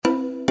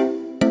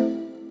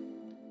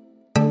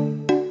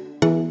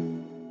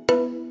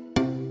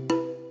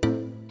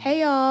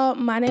Hey y'all,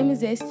 my name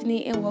is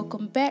Destiny and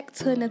welcome back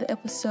to another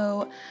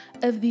episode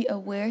of the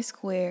Aware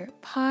Square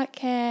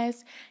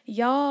podcast.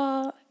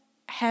 Y'all,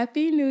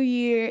 Happy New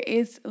Year.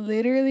 It's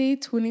literally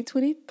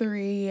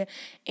 2023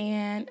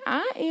 and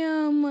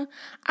I'm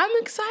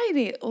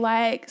excited.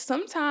 Like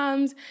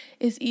sometimes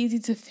it's easy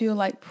to feel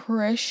like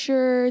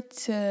pressure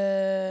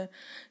to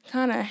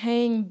kind of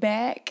hang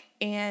back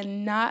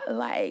and not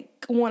like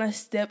want to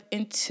step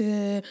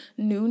into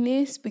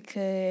newness,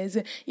 because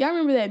y'all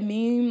remember that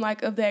meme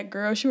like of that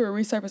girl? She would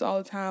resurface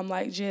all the time,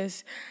 like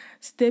just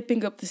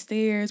stepping up the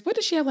stairs. What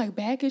does she have, like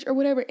baggage or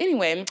whatever?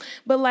 Anyway,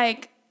 but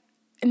like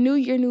new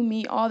year, new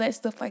me, all that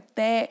stuff like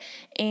that.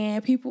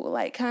 And people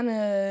like kind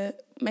of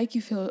make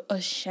you feel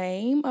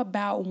ashamed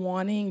about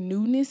wanting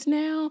newness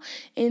now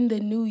in the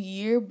new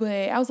year.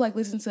 But I was like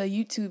listening to a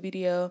YouTube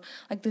video,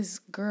 like this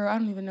girl, I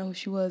don't even know who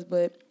she was,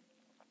 but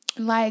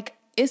like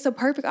it's a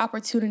perfect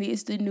opportunity.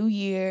 It's the new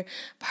year,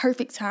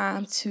 perfect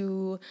time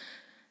to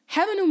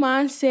have a new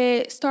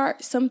mindset,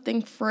 start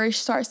something fresh,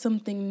 start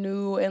something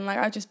new. And like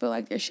I just feel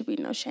like there should be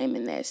no shame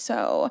in that.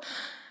 So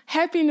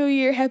happy new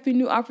year, happy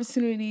new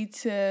opportunity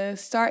to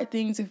start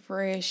things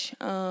afresh,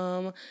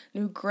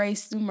 new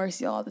grace, new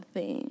mercy, all the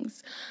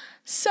things.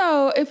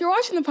 So if you're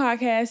watching the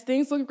podcast,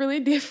 things look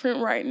really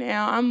different right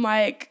now. I'm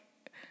like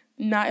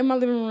not in my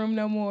living room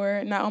no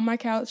more, not on my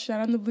couch, not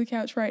on the blue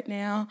couch right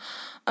now.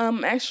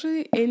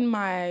 Actually in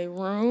my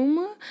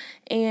room,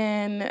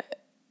 and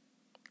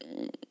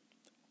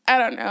I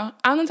don't know.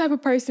 I'm the type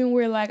of person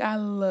where like I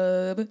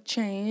love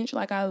change.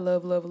 Like I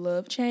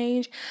love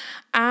change.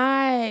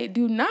 I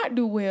do not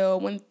do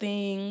well when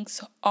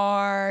things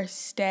are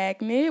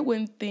stagnant,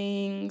 when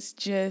things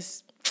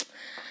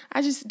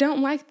I just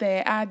don't like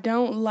that. I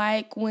don't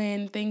like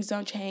when things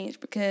don't change,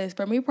 because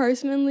for me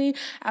personally,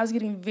 I was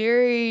getting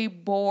very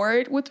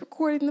bored with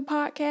recording the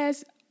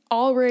podcast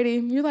already.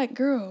 You're like,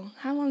 girl,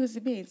 how long has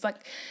it been? It's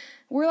like,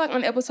 we're like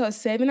on episode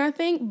 7, I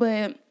think,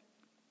 but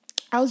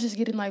I was just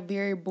getting like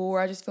very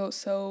bored. I just felt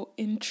so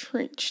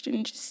entrenched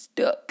and just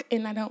stuck,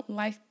 and I don't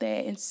like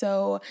that. And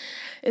so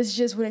it's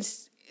just when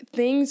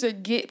things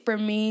get for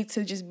me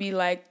to just be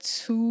like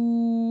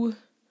too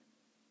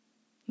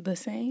the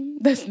same,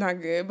 that's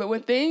not good. But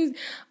when things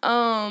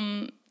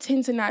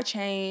tend to not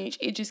change,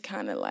 it just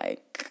kind of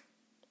like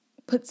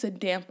puts a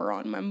damper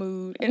on my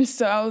mood. And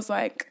so I was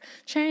like,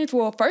 change.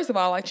 Well, first of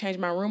all, like change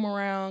my room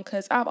around,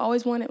 because I've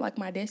always wanted like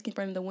my desk in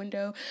front of the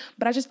window,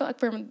 but I just felt like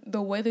from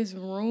the way this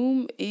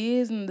room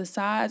is and the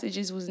size, it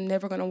just was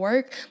never gonna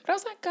work. But I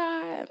was like,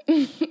 God,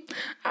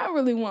 I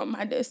really want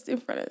my desk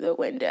in front of the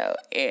window.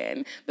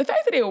 And the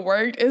fact that it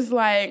worked is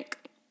like,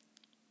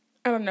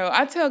 I don't know.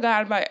 I tell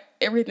God about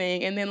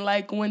everything, and then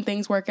like when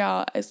things work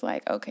out, it's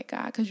like, okay,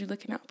 God, because you're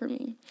looking out for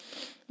me.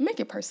 Make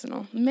it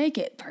personal. Make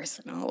it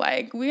personal.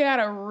 Like we had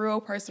a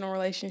real personal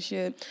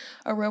relationship.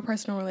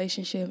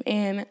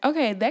 And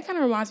okay, that kind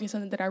of reminds me of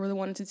something that I really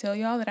wanted to tell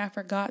y'all that I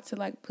forgot to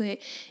like put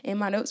in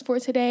my notes for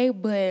today.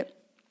 But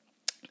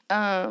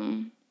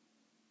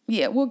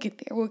yeah, we'll get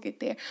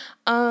there.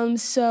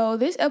 So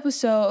this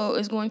episode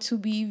is going to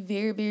be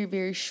very, very,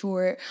 very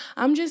short.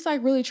 I'm just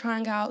like really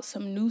trying out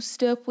some new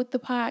stuff with the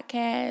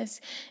podcast.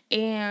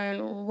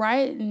 And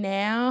right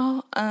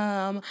now,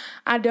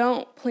 I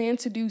don't plan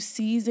to do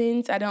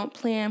seasons. I don't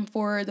plan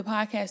for the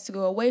podcast to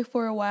go away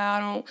for a while. I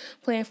don't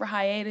plan for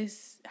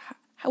hiatus.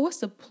 What's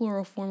the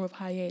plural form of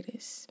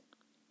hiatus?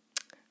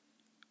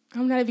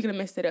 I'm not even going to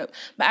mess it up.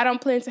 But I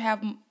don't plan to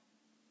have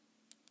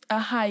a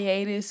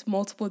hiatus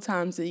multiple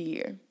times a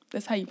year.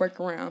 That's how you work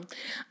around.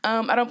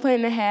 I don't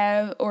plan to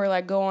have or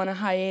like go on a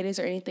hiatus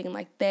or anything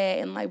like that,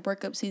 and like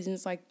break up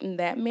seasons like in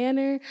that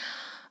manner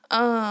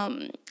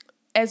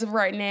as of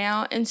right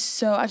now. And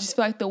so I just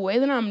feel like the way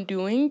that I'm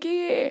doing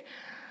it,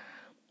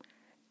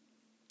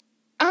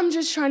 I'm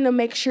just trying to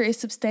make sure it's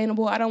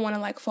sustainable. I don't want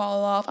to like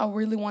fall off. I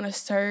really want to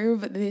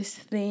serve this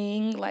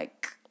thing,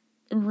 like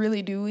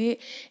really do it.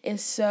 And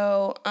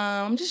so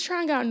I'm just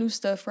trying out new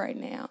stuff right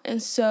now.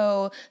 And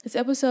so this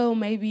episode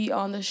may be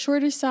on the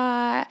shorter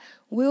side.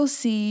 We'll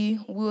see.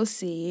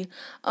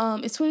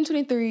 It's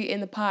 2023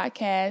 and the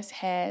podcast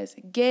has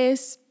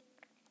guests.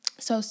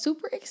 So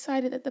super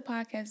excited that the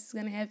podcast is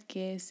going to have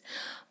guests.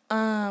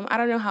 I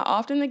don't know how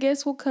often the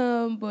guests will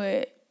come,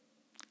 but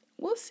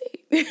we'll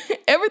see.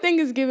 Everything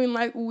is giving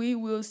like we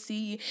will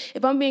see.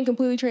 If I'm being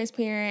completely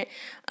transparent,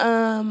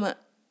 I'm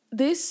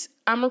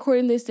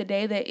recording this the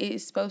day that it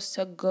is supposed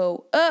to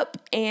go up,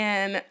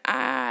 and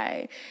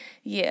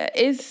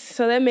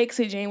so that makes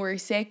it January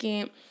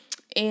 2nd.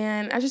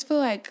 And I just feel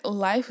like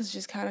life has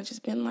just kind of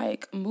just been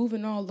like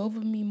moving all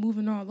over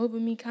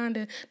me, kind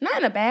of not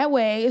in a bad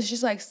way. It's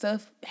just like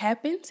stuff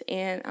happens,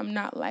 and I'm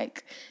not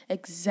like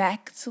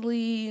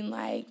exactly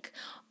like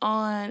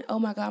on, oh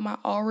my God, my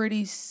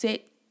already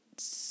set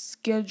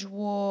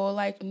schedule,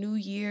 like new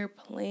year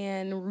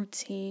plan,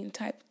 routine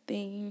type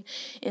thing.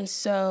 And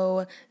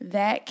so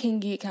that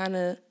can get kind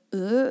of,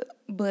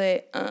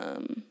 but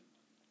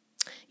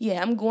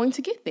I'm going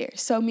to get there.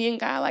 So me and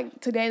God,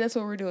 like today, that's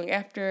what we're doing.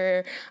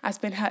 After I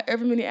spent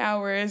however many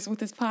hours with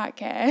this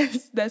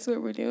podcast, that's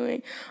what we're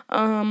doing.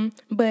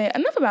 But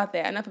enough about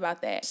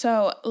that.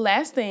 So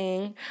last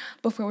thing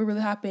before we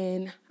really hop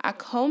in, I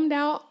combed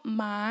out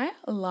my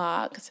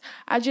locks.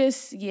 I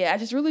just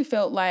really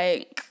felt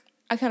like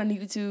I kind of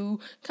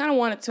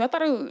wanted to. I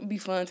thought it would be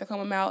fun to comb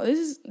them out.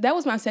 That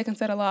was my second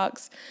set of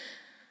locks.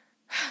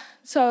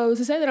 So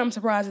to say that I'm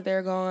surprised that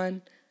they're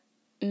gone,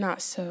 not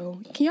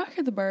so. Can y'all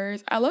hear the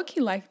birds? I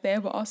low-key like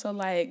that, but also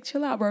like,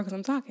 chill out, bro, because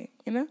I'm talking,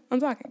 I'm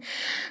talking.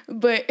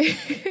 But,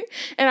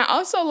 and I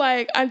also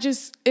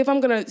if I'm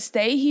going to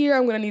stay here,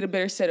 I'm going to need a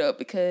better setup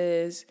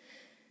because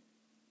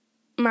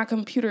my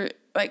computer,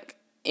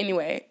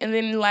 anyway. And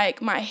then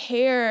my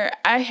hair,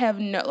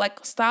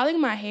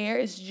 styling my hair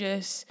is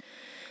just...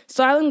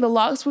 Styling the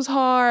locks was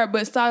hard,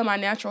 but styling my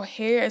natural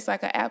hair is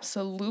like an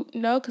absolute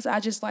no because I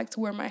just like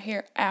to wear my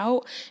hair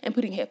out and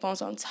putting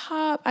headphones on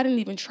top. I didn't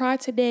even try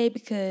today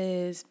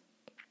because,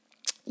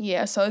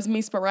 so it's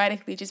me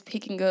sporadically just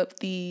picking up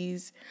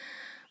these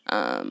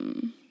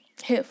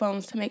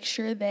headphones to make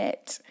sure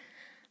that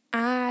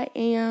I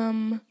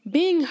am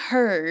being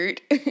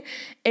heard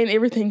and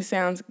everything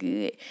sounds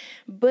good.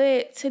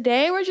 But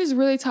today we're just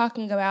really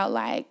talking about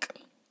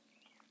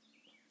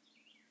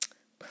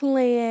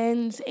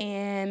plans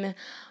and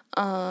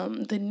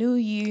the new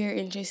year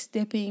and just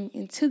stepping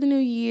into the new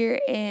year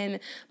and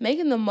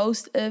making the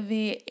most of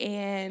it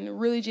and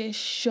really just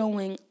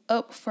showing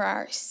up for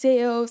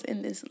ourselves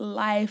in this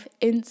life.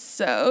 And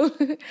so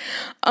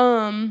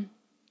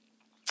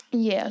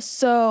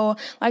so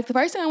the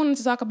first thing I wanted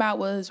to talk about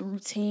was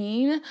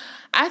routine.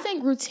 I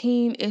think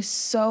routine is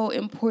so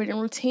important.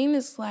 Routine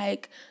is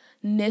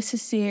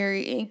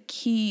necessary and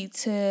key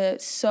to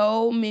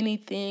so many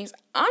things.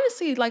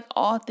 Honestly,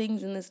 all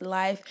things in this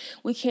life,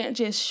 we can't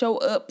just show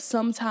up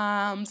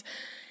sometimes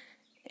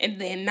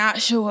and then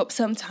not show up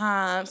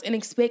sometimes and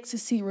expect to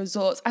see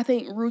results. I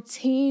think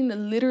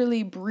routine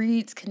literally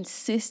breeds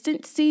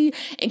consistency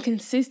and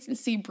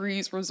consistency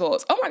breeds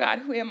results. Oh my God,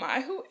 who am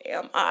I? Who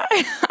am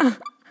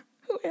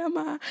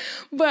I?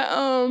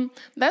 But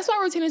that's why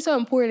routine is so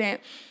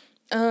important.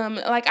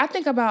 I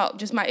think about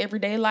just my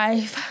everyday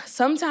life.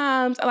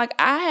 Sometimes,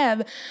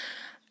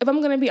 if I'm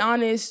going to be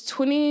honest,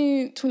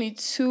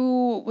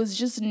 2022 was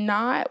just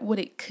not what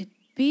it could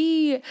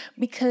be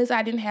because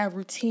I didn't have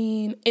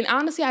routine. And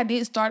honestly, I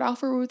did start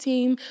off a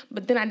routine,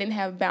 but then I didn't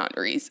have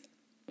boundaries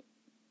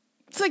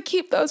to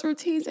keep those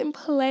routines in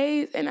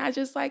place. And I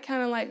just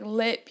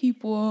let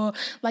people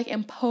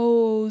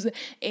impose.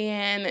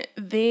 And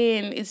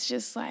then it's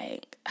just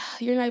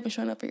you're not even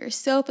showing up for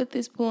yourself at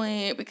this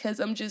point because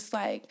I'm just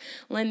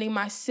lending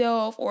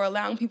myself or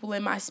allowing people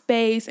in my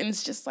space. And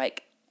it's just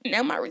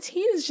now my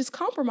routine is just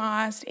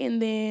compromised. And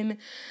then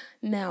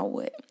now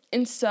what?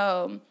 And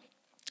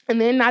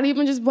then not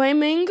even just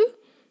blaming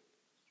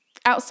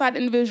outside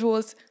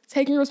individuals,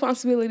 taking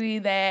responsibility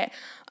that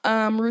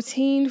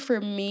routine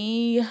for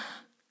me,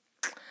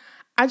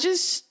 I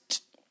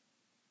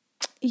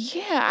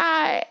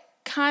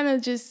kind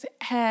of just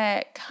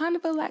had kind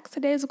of a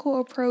lackadaisical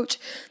approach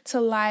to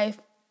life,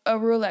 a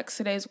real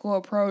lackadaisical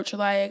approach.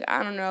 I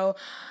don't know,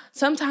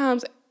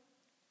 sometimes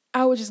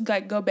I would just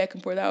go back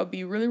and forth. That would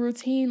be really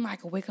routine.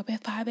 Wake up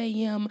at 5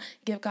 a.m.,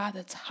 give God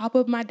the top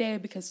of my day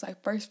because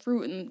first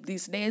fruit and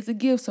this day is a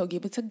gift. So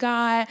give it to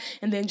God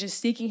and then just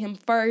seeking him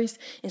first.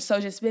 And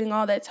so just spending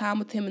all that time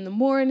with him in the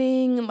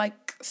morning,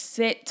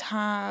 set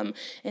time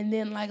and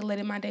then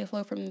letting my day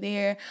flow from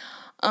there.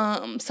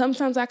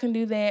 Sometimes I can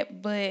do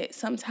that, but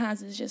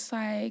sometimes it's just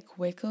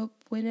wake up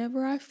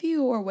whenever I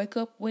feel or wake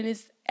up when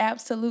it's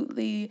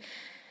absolutely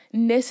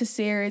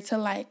necessary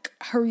to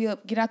hurry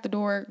up, get out the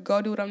door,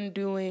 go do what I'm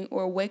doing,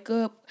 or wake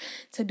up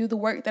to do the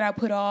work that I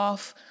put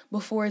off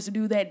before it's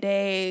due that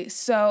day.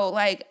 So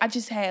I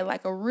just had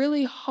a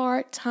really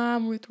hard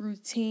time with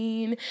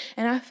routine,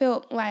 and I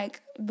felt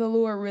the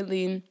Lord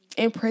really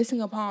impressing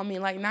upon me,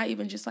 not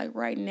even just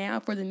right now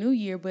for the new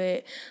year,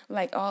 but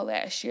all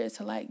last year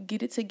to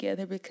get it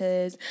together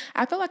because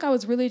I felt like I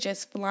was really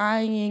just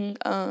flying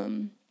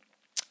from,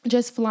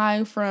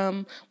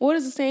 what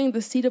is the saying,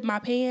 the seat of my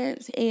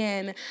pants,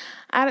 and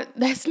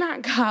that's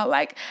not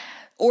God.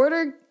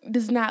 Order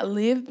does not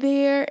live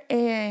there,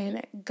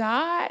 and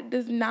God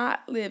does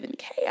not live in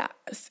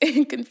chaos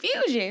and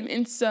confusion.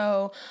 And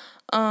so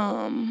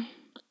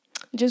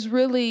just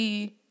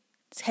really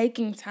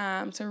taking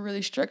time to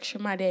really structure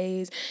my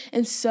days.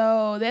 And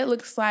so that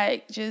looks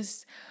like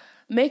just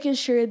making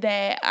sure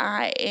that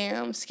I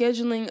am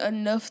scheduling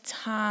enough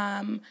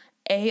time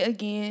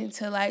again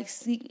to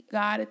seek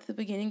God at the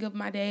beginning of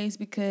my days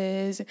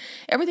because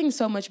everything's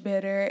so much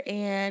better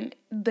and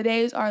the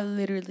days are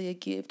literally a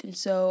gift. And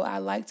so I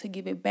like to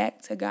give it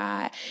back to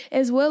God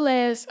as well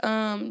as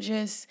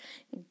just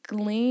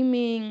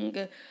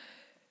gleaming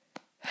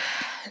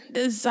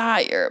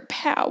desire,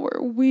 power,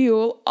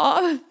 will,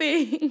 all the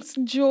things,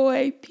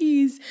 joy,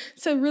 peace,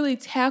 to really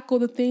tackle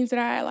the things that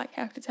I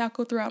have to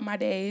tackle throughout my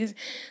days.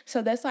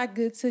 So that's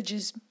good to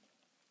just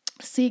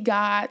see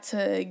God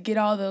to get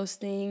all those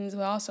things,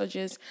 but also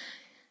just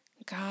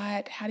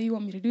God, how do you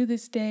want me to do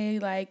this day?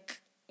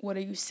 Like, what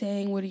are you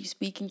saying? What are you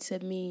speaking to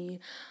me?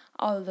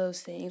 All of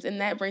those things.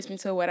 And that brings me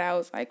to what I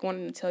was like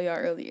wanting to tell y'all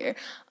earlier.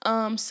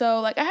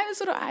 So like I had this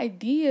little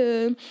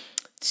idea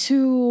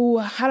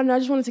to, I don't know, I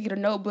just wanted to get a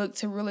notebook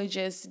to really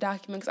just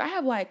document, because I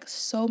have like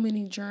so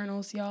many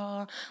journals,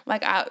 y'all.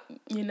 Like if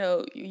you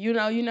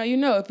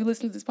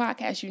listen to this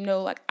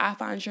podcast, like I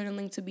find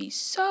journaling to be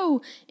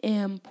so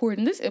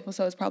important. This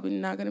episode is probably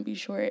not going to be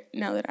short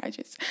now that I'm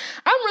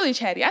really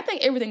chatty. I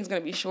think everything's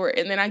going to be short,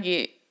 and then I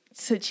get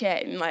to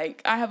chatting.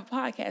 Like I have a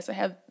podcast, I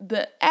have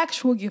the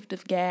actual gift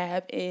of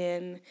gab,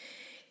 and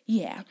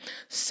yeah.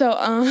 So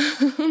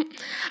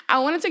I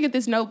wanted to get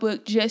this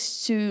notebook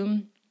just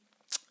to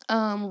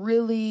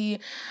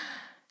really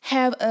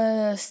have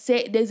a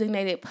set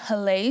designated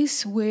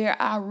place where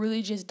I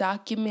really just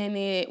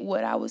documented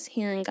what I was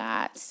hearing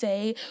God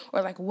say,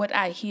 or like what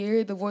I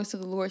hear the voice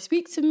of the Lord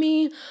speak to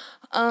me.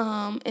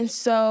 And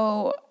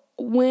so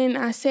when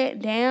I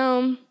sat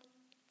down,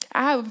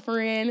 I have a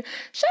friend,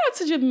 shout out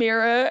to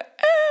Jamira,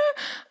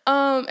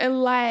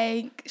 and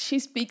like she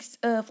speaks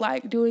of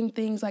like doing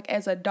things like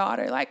as a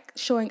daughter, like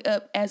showing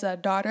up as a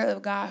daughter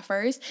of God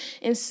first.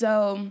 And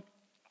so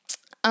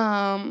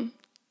Jamira,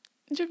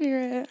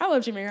 I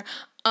love Jamira.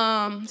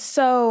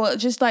 So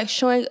just like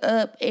showing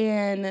up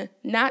and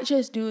not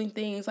just doing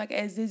things like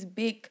as this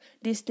big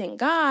distant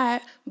God,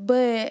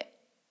 but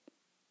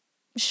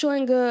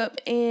showing up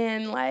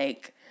and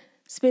like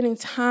spending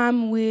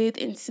time with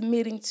and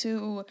submitting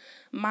to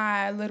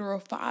my literal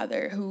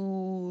Father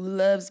who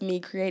loves me,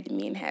 created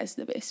me, and has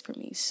the best for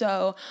me.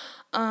 So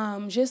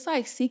just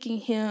like seeking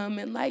him,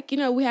 and like,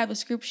 we have a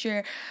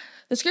scripture.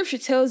 The scripture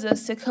tells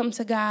us to come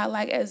to God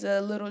like as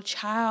a little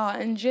child,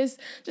 and just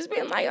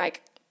being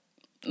like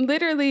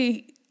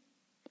literally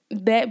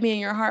that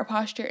being your heart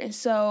posture. And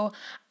so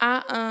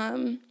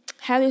I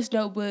have this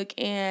notebook,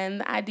 and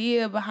the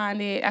idea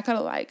behind it, I kind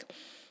of like,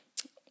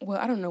 well,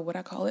 I don't know what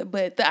I call it,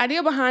 but the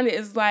idea behind it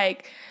is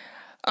like,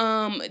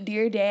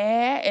 Dear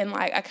Dad, and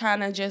like I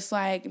kind of just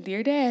like,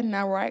 Dear Dad, and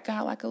I write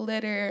God like a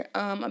letter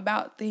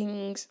about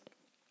things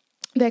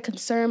that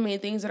concern me,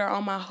 things that are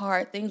on my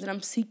heart, things that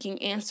I'm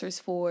seeking answers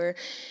for.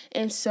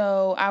 And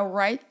so I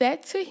write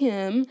that to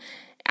him.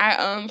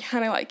 I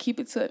kind of like keep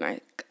it to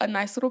a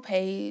nice little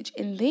page,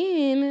 and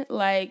then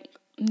like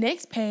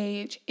next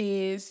page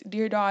is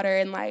Dear Daughter.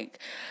 And like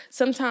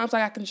sometimes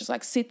like I can just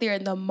like sit there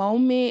in the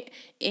moment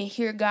and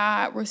hear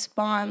God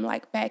respond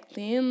like back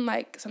then.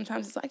 Like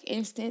sometimes it's like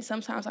instant,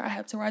 sometimes I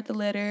have to write the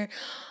letter,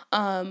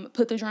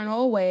 put the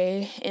journal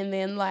away, and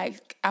then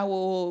like I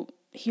will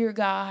hear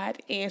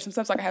God, and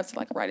sometimes like I have to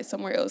like write it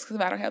somewhere else because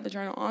if I don't have the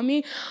journal on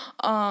me,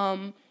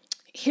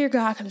 hear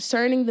God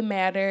concerning the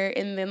matter,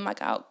 and then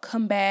like I'll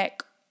come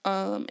back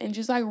and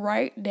just like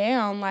write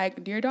down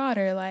like, Dear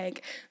Daughter,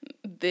 like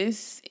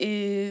this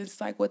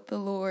is like what the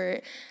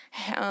Lord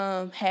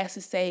has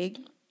to say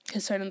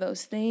concerning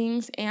those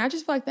things. And I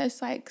just feel like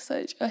that's like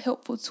such a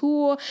helpful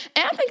tool,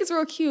 and I think it's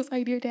real cute. It's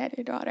like, Dear Dad,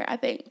 Dear Daughter. I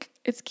think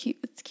it's cute,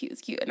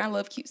 and I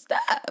love cute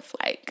stuff.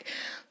 Like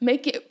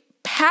make it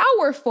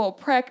powerful,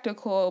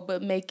 practical,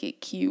 but make it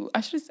cute.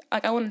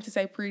 I wanted to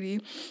say pretty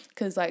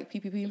because like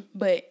PPP,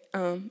 but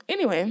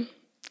anyway,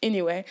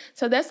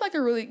 so that's like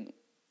a really,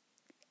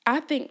 I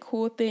think,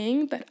 cool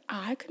thing that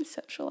I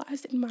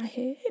conceptualized in my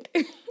head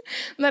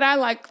that I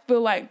like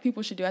feel like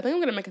people should do. I think I'm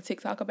gonna make a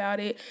TikTok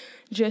about it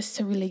just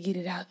to really get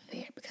it out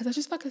there, because I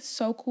just feel like it's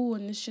so cool,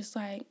 and it's just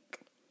like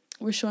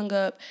we're showing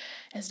up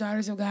as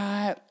daughters of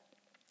God,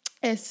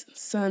 as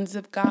sons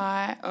of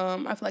God.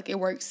 I feel like it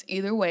works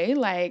either way,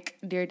 like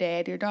Dear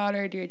Dad, Dear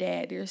Daughter, Dear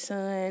Dad, Dear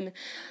Son.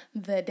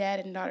 The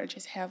dad and daughter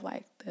just have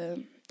like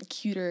the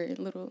cuter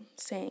little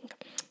saying,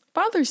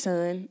 Father,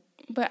 Son,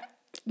 but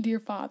Dear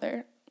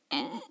Father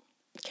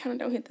kind of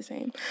don't hit the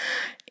same.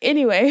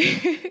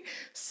 Anyway,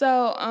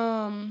 so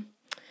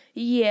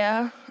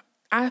yeah,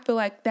 I feel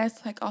like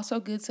that's like also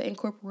good to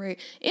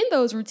incorporate in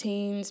those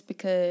routines,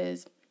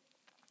 because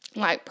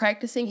like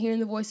practicing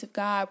hearing the voice of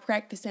God,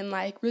 practicing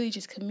like really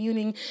just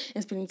communing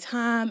and spending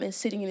time and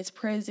sitting in his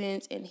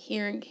presence and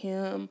hearing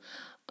him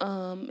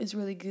is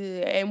really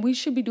good. And we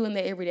should be doing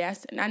that every day.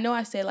 I know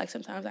I said like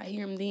sometimes I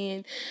hear him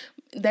then.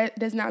 That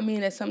does not mean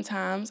that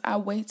sometimes I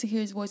wait to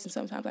hear his voice and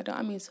sometimes I don't.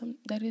 I mean,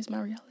 that is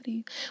my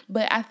reality.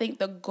 But I think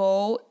the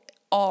goal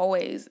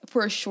always,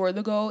 for sure,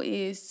 the goal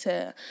is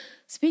to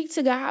speak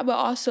to God, but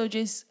also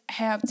just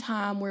have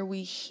time where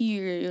we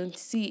hear and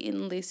see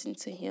and listen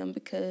to him,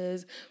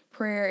 because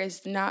prayer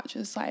is not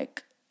just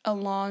like a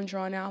long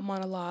drawn out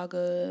monologue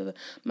of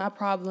my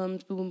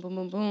problems, boom, boom,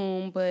 boom,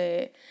 boom,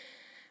 but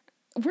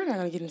we're not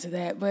going to get into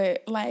that.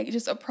 But like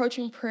just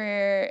approaching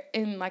prayer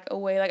in like a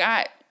way,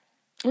 like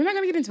we're not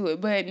going to get into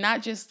it, but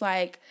not just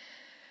like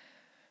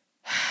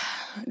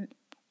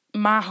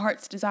my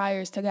heart's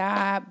desires to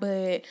God,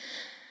 but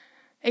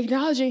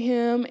acknowledging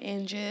him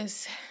and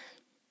just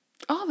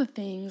all the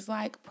things,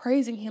 like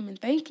praising him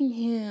and thanking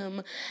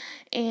him,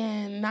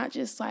 and not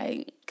just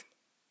like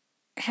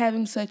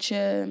having such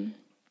a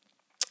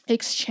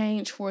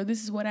exchange for,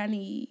 this is what I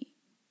need,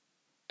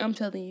 I'm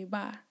telling you,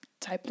 bye.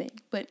 type thing.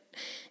 But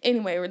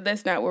anyway,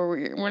 that's not where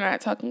we're not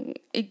talking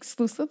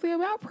exclusively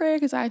about prayer,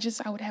 because I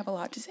would have a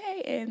lot to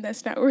say, and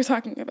that's not what we're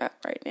talking about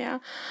right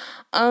now.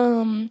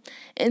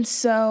 And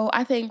so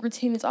I think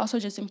routine is also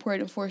just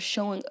important for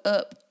showing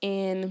up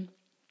in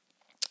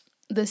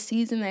the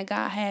season that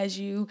God has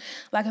you.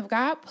 Like, if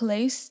God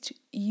placed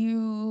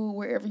you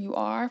wherever you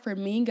are, for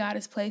me, God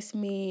has placed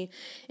me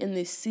in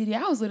this city.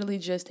 I was literally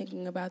just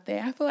thinking about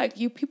that. I feel like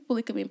people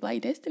look at me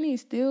like, Destiny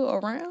is still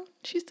around?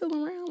 She's still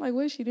around? Like,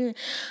 what is she doing?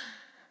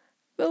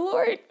 The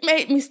Lord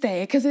made me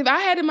stay, because if I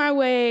had it my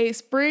way,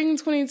 spring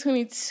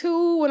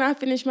 2022, when I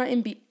finished my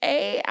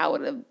MBA, I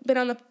would have been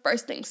on the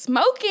first thing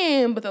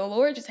smoking, but the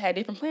Lord just had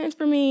different plans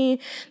for me.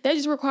 That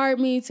just required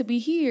me to be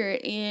here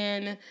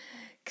and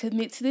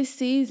commit to this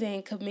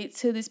season, commit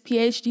to this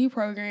PhD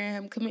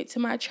program, commit to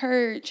my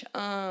church.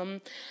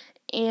 And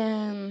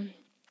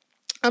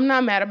I'm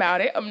not mad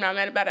about it.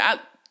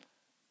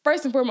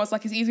 First and foremost,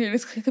 like, it's easier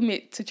to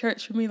commit to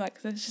church for me. Like,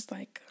 it's just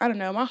like, I don't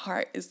know, my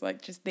heart is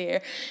like just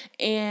there.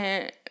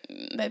 And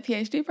that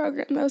PhD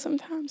program though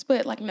sometimes,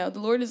 but like, no, the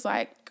Lord is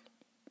like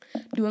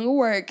doing a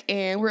work,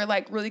 and we're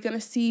like really going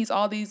to seize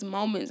all these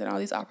moments and all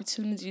these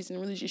opportunities and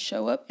really just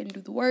show up and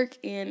do the work.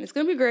 And it's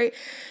going to be great.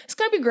 It's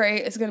going to be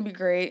great. It's going to be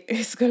great.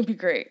 It's going to be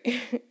great.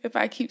 If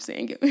I keep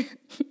saying it,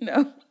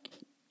 no,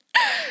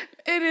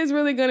 it is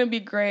really going to be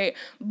great.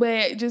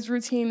 But just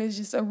routine is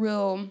just a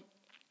real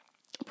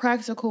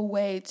practical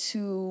way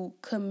to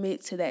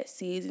commit to that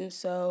season.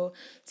 So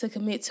to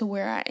commit to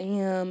where I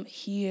am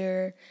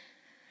here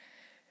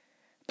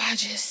by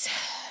just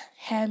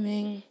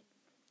having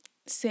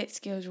set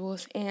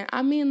schedules. And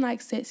I mean,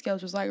 like, set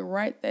schedules, like,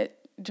 write that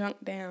junk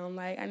down.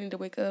 Like, I need to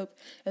wake up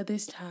at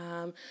this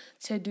time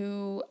to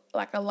do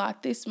like a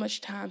lot, this much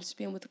time to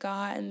spend with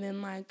God, and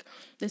then like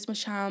this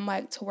much time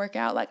like to work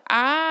out. Like,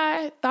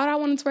 I thought I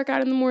wanted to work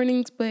out in the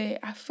mornings, but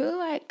I feel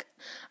like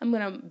I'm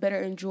gonna better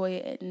enjoy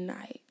it at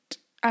night.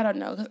 I don't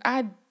know,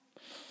 because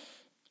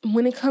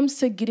when it comes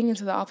to getting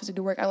into the office to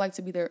do work, I like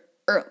to be there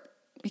early,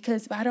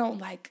 because if I don't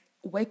like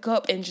wake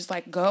up and just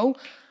like go,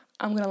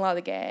 I'm gonna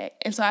lollygag.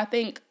 And so I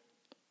think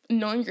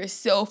knowing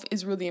yourself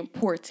is really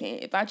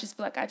important. If I just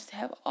feel like I just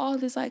have all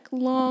this like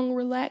long,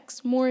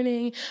 relaxed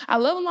morning, I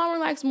love a long,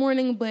 relaxed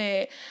morning,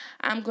 but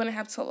I'm gonna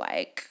have to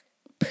like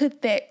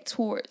put that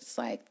towards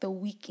like the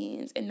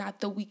weekends and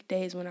not the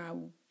weekdays when I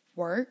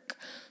work.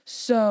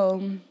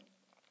 So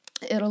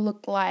it'll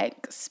look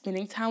like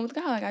spending time with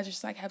God. Like, I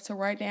just like have to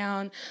write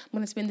down, I'm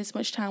going to spend this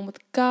much time with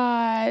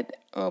God,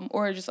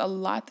 or just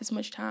allot this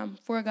much time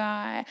for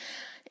God.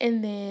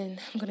 And then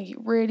I'm going to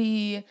get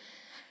ready,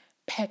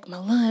 pack my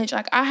lunch.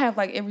 Like, I have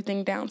like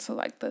everything down to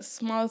like the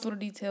smallest little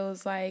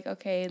details. Like,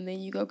 okay, and then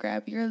you go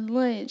grab your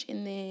lunch,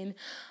 and then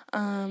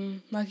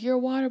like your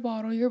water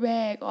bottle, your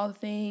bag, all the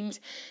things,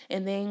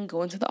 and then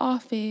go into the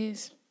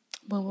office.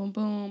 Boom, boom,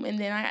 boom. And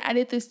then I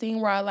did this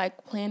thing where I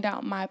like planned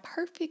out my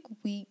perfect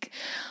week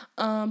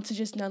to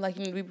just know, like, you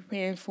need to be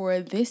preparing for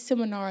this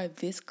seminar,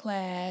 this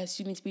class.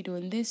 You need to be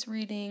doing this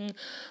reading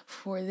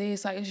for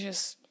this. Like, it's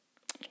just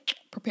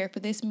prepare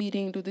for this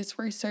meeting, do this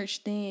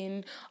research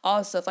thing,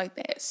 all stuff like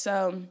that.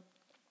 So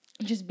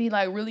just be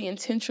like really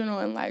intentional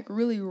and like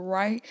really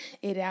write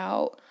it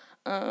out.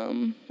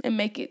 And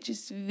make it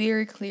just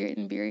very clear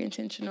and very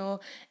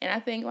intentional. And I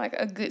think like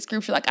a good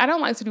scripture, like, I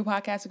don't like to do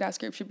podcasts without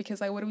scripture,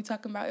 because like, what are we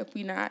talking about if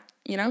we not,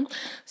 you know?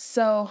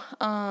 So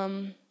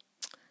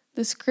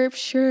the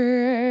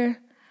scripture,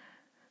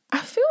 I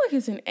feel like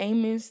it's in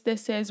Amos that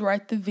says,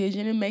 write the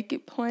vision and make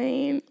it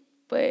plain,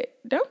 but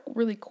don't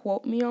really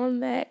quote me on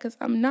that, because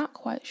I'm not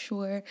quite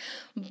sure.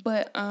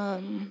 But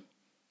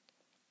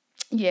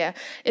yeah,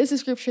 it's a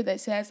scripture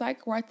that says,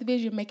 like, write the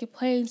vision, make it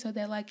plain, so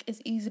that like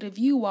it's easy to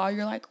view while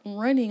you're like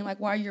running,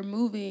 like while you're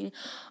moving.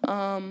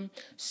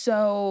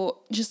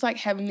 So just like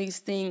having these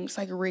things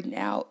like written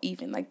out,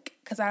 even like,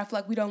 because I feel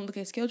like we don't look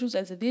at schedules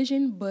as a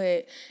vision,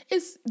 but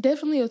it's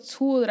definitely a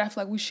tool that I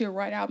feel like we should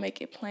write out,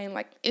 make it plain.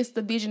 Like, it's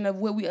the vision of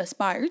what we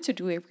aspire to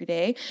do every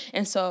day.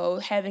 And so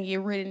having it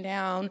written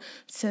down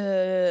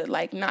to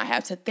like not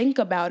have to think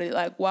about it,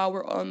 like while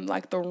we're on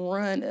like the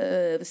run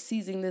of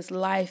seizing this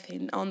life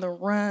and on the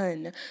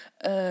run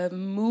of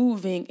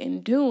moving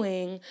and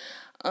doing,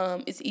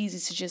 it's easy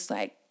to just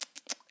like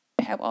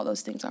have all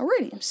those things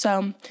already.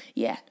 So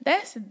yeah,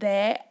 that's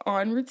that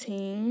on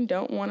routine.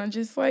 Don't want to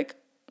just like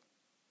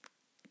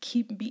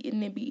keep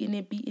beating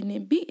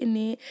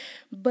it.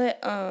 But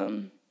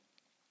I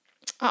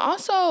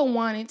also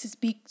wanted to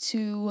speak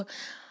to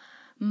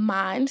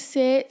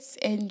mindsets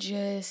and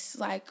just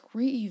like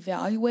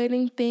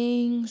reevaluating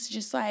things.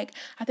 Just like,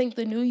 I think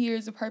the new year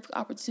is a perfect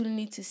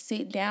opportunity to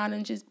sit down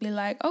and just be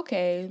like,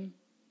 okay,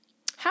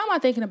 how am I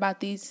thinking about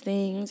these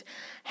things?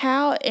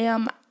 How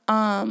am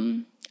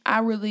I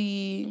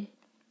really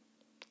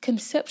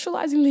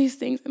conceptualizing these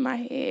things in my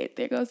head?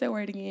 There goes that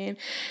word again.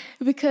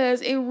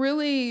 Because it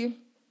really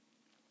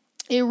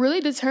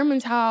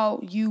determines how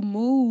you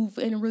move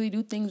and really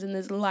do things in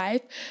this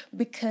life.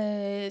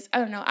 Because, I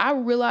don't know, I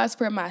realized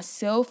for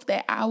myself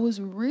that I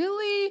was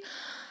really,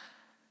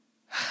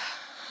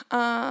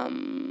 I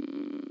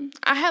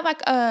had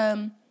like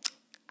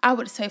I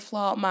would say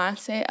flawed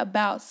mindset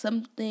about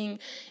something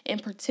in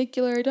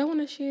particular. Do I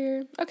want to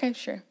share? Okay,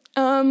 sure.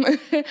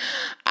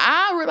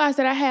 I realized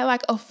that I had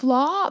like a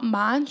flawed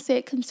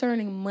mindset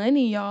concerning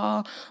money,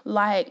 y'all.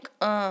 Like,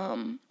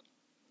 and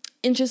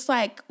just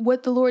like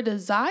what the Lord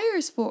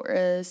desires for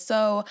us.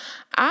 So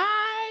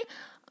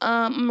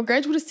I'm a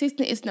graduate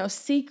assistant. It's no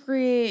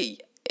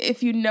secret.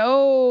 If you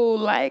know,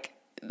 like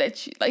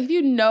that, if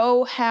you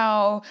know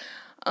how,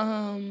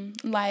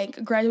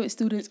 like graduate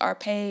students are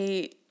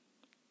paid.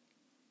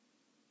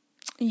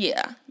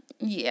 Yeah.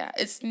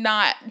 It's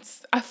not,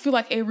 I feel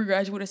like every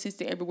graduate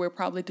assistant everywhere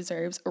probably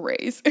deserves a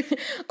raise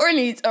or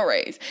needs a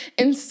raise.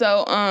 And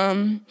so,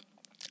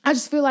 I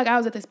just feel like I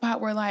was at this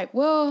spot where like,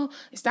 well,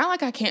 it's not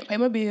like I can't pay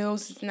my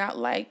bills. It's not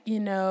like,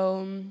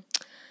 I'm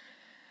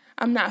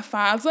not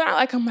fine. It's not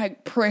like I'm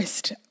like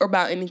pressed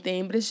about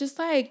anything, but it's just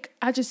like,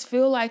 I just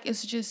feel like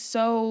it's just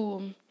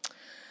so,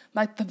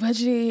 like the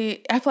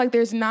budget, I feel like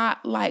there's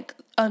not like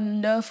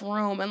enough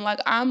room. And like,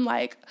 I'm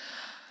like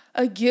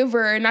a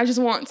giver and I just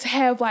want to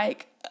have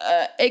like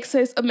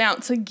excess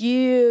amount to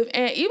give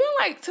and even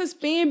like to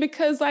spend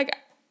because like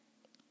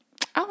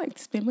I like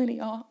to spend money,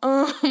 y'all.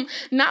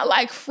 Not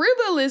like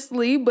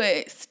frivolously,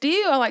 but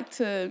still I like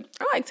to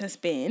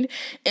spend.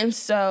 And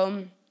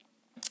so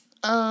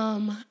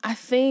I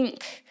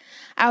think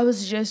I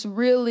was just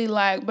really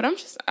like, but I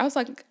was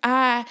like,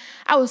 I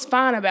was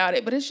fine about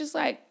it, but it's just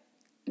like,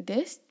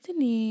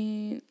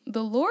 Destiny,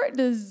 the Lord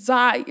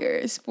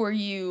desires for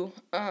you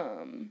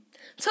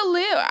to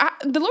live.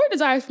 The Lord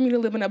desires for me to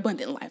live an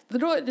abundant life. The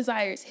Lord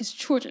desires his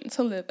children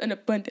to live an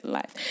abundant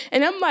life.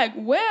 And I'm like,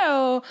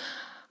 well,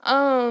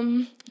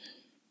 I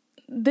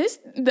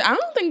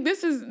don't think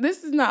this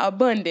is not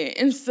abundant.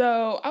 And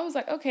so I was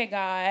like, okay,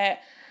 God,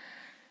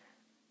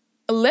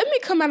 let me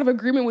come out of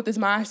agreement with this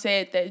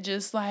mindset that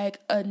just like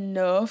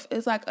enough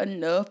is like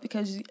enough,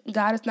 because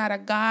God is not a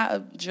God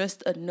of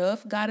just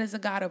enough. God is a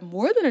God of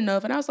more than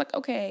enough. And I was like,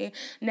 okay,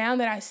 now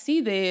that I see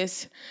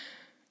this,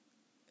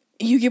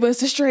 you give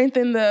us the strength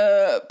and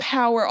the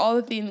power, all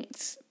the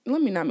things.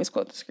 Let me not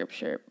misquote the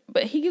scripture,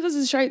 but he gives us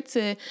the strength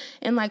to,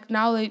 and like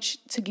knowledge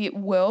to get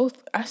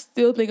wealth. I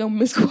still think I'm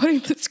misquoting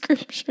the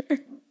scripture. I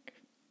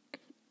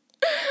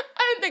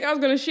didn't think I was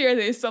going to share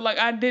this. So like,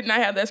 I did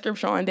not have that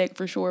scripture on deck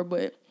for sure,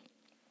 but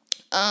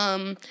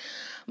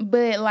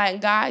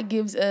like God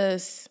gives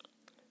us,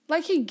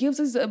 like he gives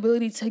us the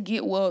ability to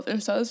get wealth.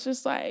 And so it's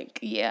just like,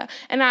 yeah.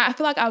 And I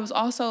feel like I was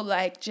also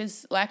like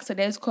just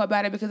lackadaisical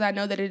about it because I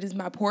know that it is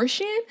my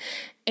portion.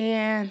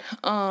 And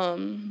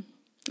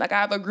like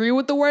I've agreed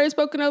with the word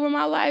spoken over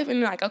my life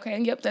and like, okay,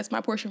 yep, that's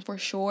my portion for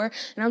sure.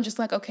 And I'm just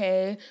like,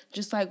 okay,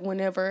 just like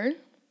whenever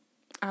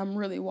I'm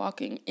really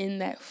walking in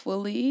that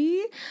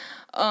fully,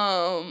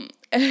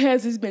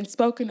 as it's been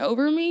spoken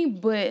over me,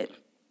 but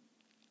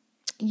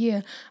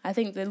yeah, I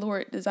think the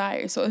Lord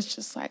desires. So it's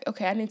just like,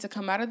 okay, I need to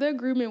come out of the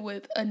agreement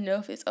with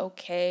enough is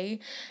okay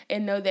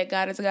and know that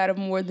God is a God of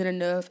more than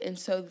enough. And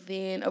so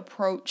then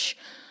approach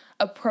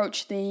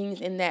things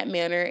in that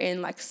manner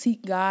and like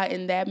seek God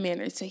in that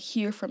manner to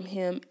hear from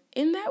him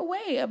in that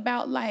way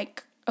about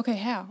like, okay,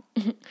 how?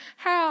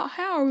 how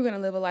are we going to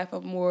live a life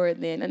of more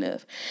than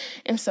enough?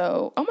 And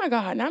so, oh my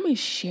God, not me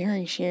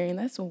sharing.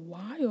 That's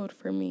wild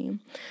for me.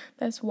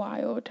 That's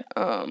wild.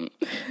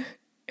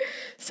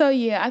 So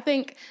yeah, I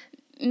think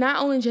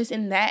not only just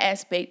in that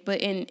aspect, but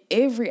in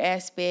every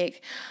aspect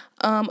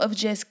of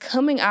just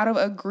coming out of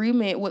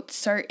agreement with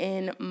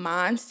certain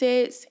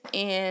mindsets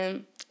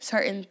and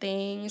certain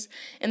things.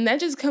 And that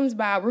just comes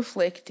by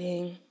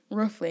reflecting.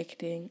 And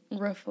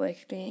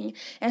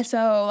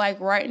so like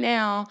right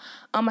now,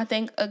 I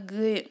think a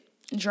good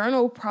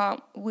journal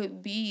prompt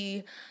would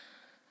be,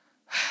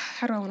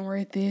 how do I want to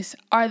word this?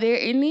 Are there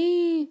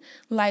any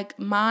like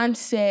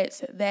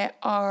mindsets that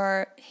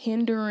are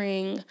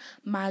hindering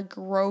my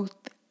growth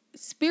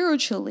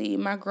spiritually,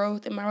 my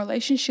growth in my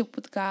relationship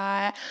with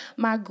God,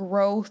 my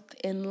growth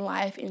in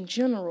life in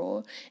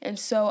general? And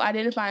so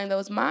identifying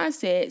those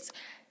mindsets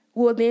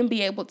will then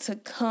be able to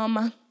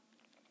come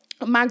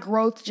my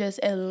growth just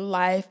in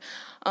life,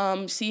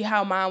 see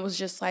how mine was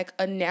just like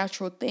a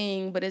natural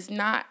thing, but it's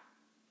not,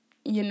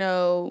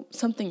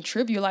 something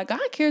trivial. Like God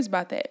cares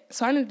about that.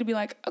 So I need to be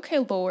like, okay,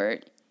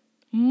 Lord,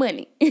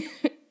 money.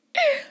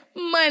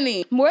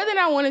 Money. More than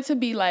I want it to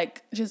be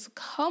like just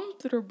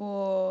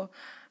comfortable.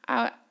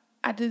 I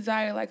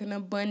desire like an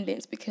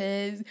abundance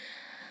because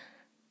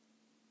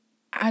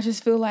I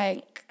just feel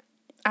like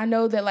I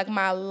know that like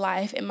my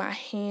life and my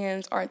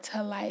hands are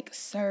to like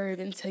serve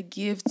and to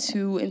give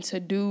to and to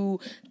do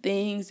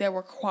things that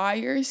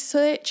require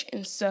such.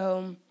 And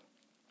so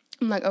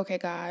I'm like, okay,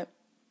 God,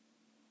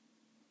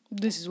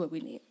 this is what we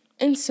need.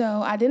 And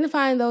so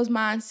identifying those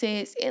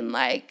mindsets and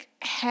like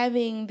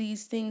having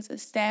these things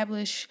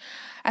established,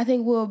 I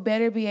think we'll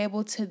better be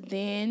able to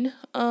then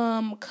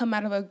come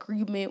out of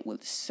agreement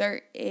with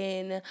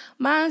certain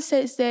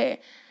mindsets that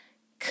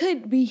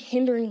could be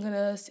hindering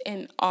us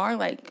and are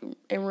like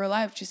in real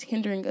life just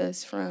hindering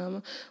us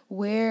from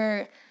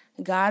where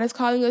God is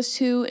calling us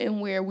to and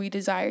where we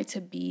desire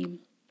to be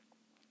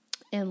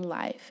in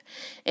life.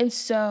 And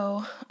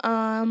so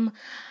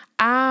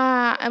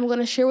I am going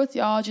to share with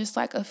y'all just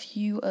like a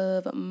few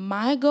of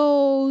my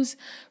goals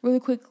really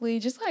quickly,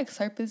 just like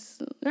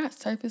not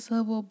surface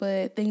level,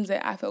 but things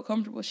that I feel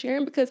comfortable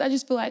sharing, because I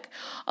just feel like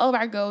all of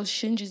our goals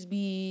shouldn't just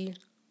be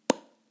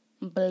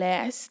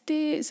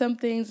blasted. Some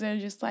things are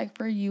just like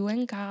for you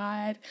and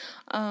God,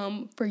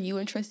 for you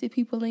and trusted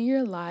people in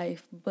your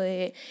life.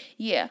 But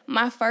yeah,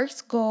 my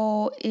first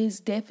goal is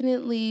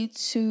definitely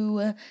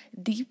to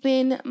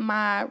deepen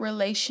my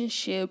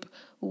relationship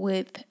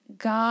with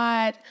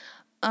God,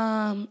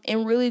 and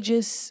really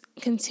just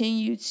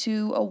continue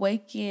to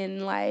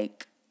awaken,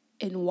 like,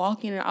 and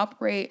walk in and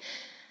operate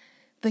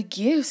the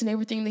gifts and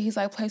everything that He's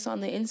like placed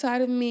on the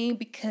inside of me,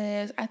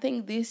 because I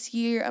think this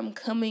year I'm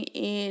coming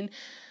in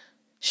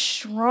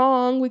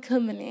strong, we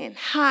coming in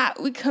hot,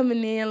 we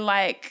coming in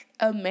like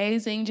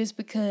amazing, just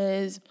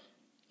because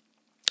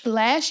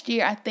last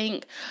year I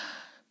think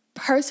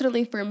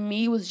personally for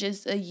me was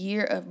just a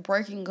year of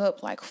breaking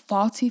up like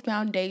faulty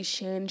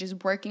foundation, just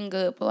breaking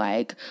up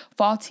like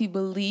faulty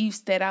beliefs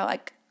that I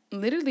like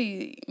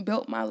literally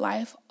built my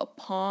life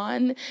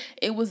upon.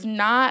 It was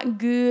not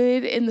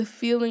good in the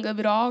feeling of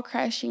it all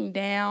crashing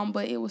down,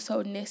 but it was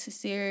so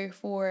necessary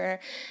for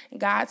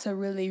God to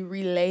really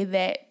relay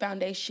that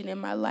foundation in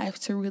my life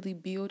to really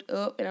build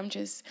up. And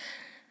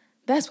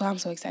that's why I'm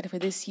so excited for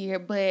this year.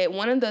 But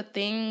one of the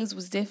things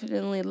was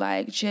definitely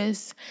like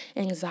just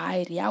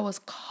anxiety. I was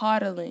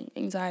coddling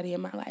anxiety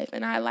in my life.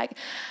 And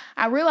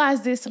I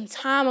realized this some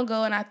time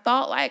ago, and I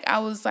thought like I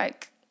was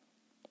like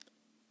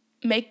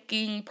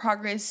making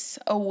progress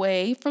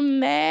away from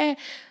that.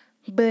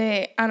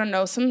 But I don't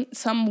know,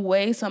 some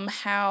way,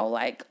 somehow,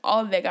 like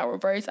all of that got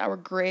reversed. I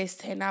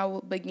regressed and I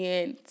would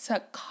begin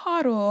to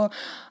coddle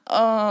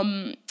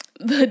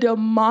the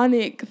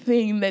demonic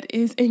thing that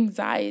is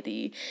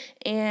anxiety.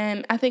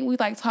 And I think we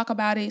like talk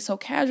about it so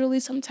casually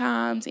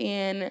sometimes,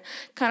 and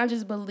kind of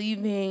just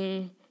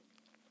believing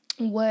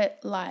what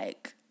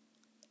like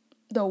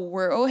the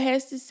world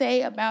has to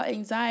say about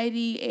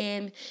anxiety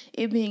and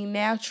it being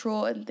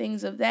natural and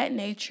things of that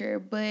nature.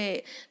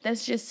 But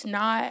that's just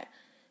not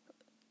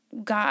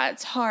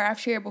God's heart. I've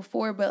shared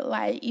before, but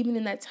like even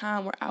in that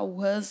time where I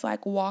was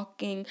like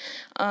walking,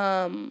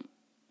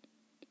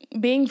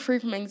 being free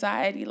from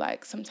anxiety,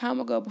 like some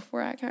time ago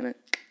before I kind of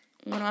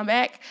went on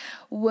back,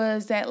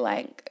 was that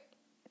like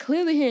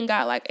clearly hearing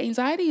God, like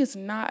anxiety is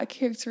not a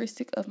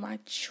characteristic of my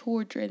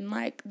children.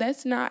 Like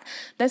that's not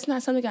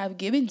something I've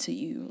given to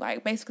you.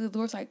 Like basically the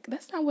Lord's like,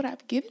 that's not what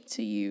I've given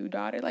to you,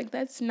 daughter. Like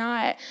that's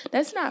not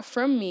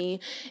from me.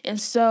 And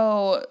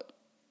so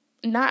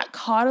not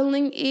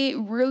coddling it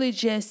really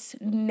just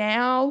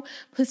now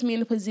puts me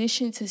in a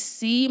position to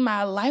see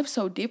my life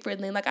so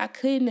differently. Like I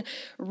couldn't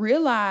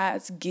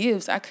realize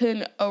gifts. I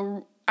couldn't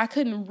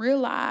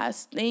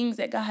realize things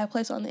that God had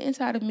placed on the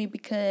inside of me,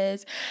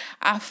 because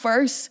I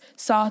first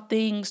saw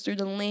things through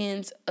the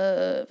lens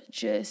of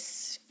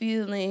just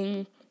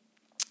feeling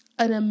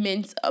an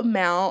immense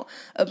amount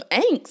of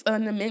angst,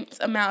 an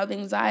immense amount of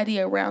anxiety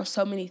around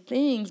so many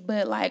things.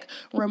 But like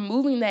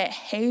removing that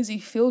hazy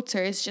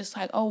filter, it's just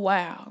like, oh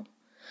wow,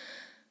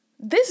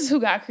 this is who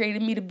God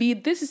created me to be.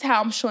 This is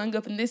how I'm showing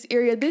up in this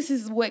area. This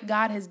is what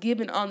God has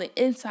given on the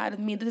inside of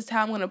me. This is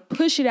how I'm going to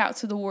push it out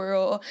to the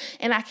world.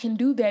 And I can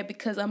do that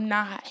because I'm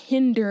not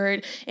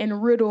hindered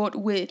and riddled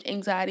with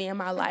anxiety in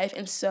my life.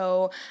 And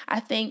so I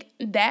think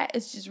that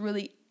is just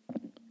really,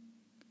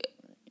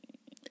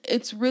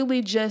 it's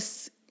really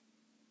just,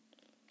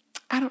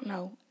 I don't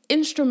know,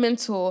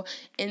 instrumental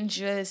in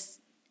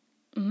just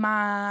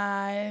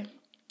my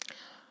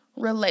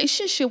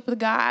relationship with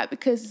God,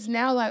 because it's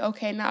now like,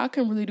 okay, now I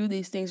can really do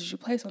these things that you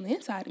place on the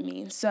inside of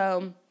me. And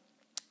so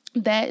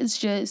that is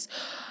just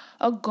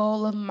a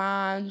goal of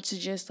mine, to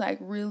just like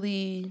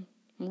really,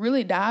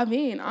 really dive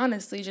in.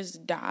 Honestly,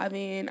 just dive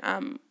in.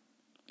 I'm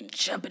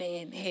jumping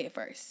in head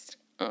first.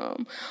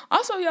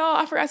 Also, y'all,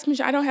 I forgot to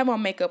mention, I don't have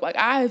on makeup. Like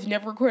I have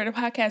never recorded a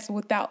podcast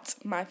without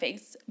my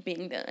face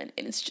being done,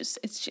 and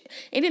it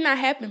did not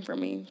happen for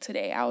me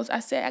today.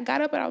 I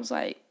got up and I was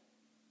like,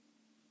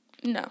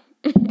 no.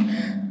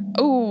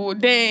 Oh,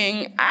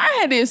 dang.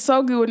 I did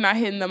so good with not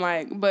hitting the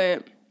mic.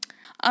 But,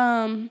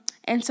 and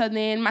so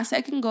then my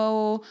second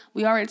goal,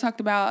 we already talked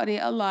about it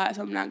a lot,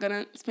 so I'm not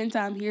going to spend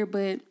time here,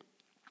 but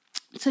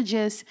to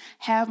just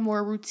have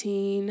more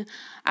routine.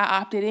 I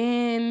opted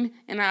in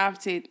and I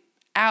opted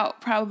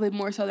out, probably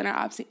more so than I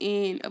opted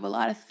in, of a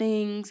lot of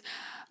things.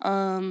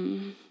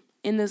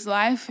 In this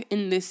life,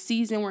 in this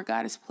season where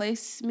God has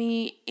placed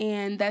me,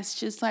 and that's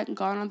just like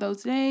gone on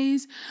those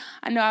days.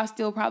 I know I'll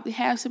still probably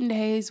have some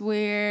days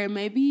where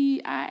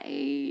maybe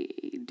I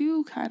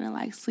do kind of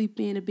like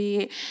sleep in a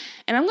bit,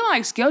 and I'm gonna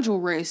like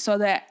schedule rest, so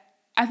that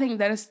I think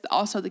that is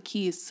also the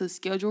key, is to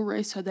schedule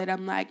rest, so that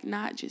I'm like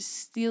not just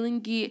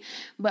stealing it,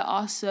 but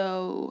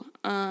also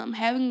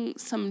having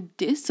some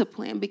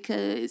discipline,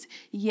 because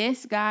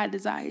yes, God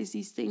desires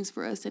these things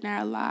for us in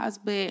our lives,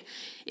 but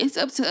it's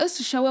up to us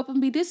to show up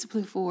and be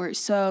disciplined for it.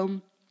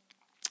 So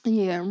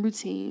yeah,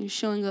 routine,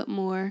 showing up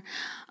more.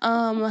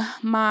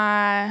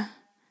 My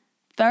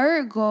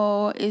third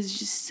goal is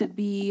just to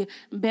be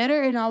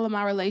better in all of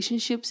my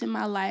relationships in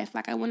my life.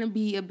 Like, I want to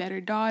be a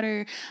better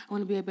daughter. I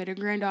want to be a better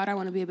granddaughter. I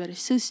want to be a better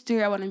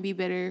sister. I want to be a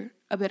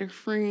better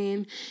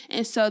friend.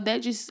 And so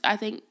that just, I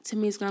think, to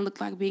me, is going to look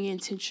like being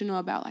intentional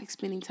about, like,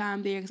 spending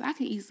time there. Because I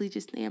can easily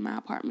just stay in my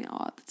apartment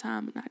all the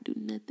time and not do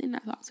nothing,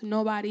 not talk to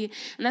nobody.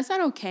 And that's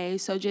not okay.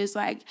 So just,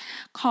 like,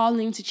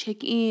 calling to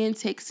check in,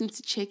 texting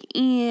to check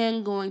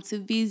in, going to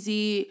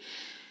visit,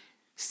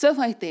 stuff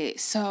like that.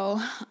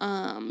 So,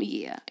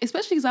 yeah.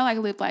 Especially because I, like,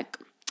 live, like,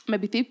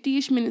 maybe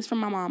 50-ish minutes from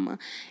my mama.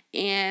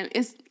 And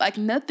it's, like,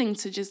 nothing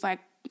to just, like,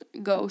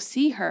 go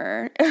see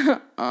her.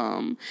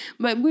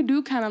 But we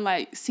do kind of,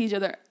 like, see each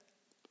other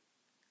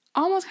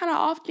almost kind of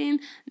often,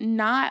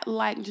 not,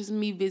 like, just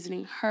me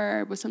visiting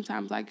her, but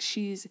sometimes, like,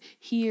 she's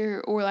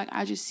here or, like,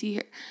 I just see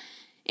her.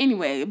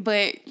 Anyway,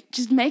 but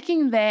just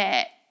making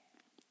that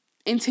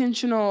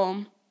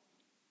intentional...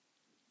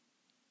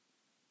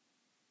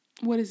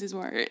 What is this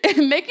word?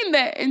 Making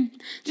that and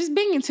just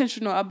being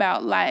intentional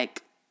about,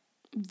 like,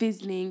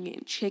 visiting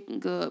and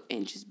checking up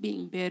and just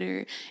being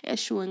better at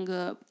showing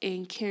up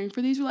and caring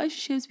for these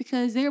relationships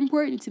because they're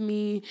important to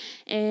me.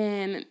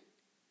 And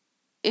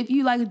if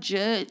you, like,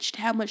 judged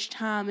how much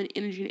time and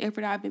energy and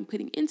effort I've been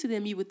putting into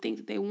them, you would think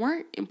that they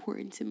weren't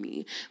important to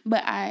me.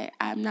 But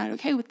I'm not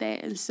okay with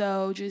that. And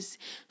so just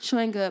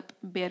showing up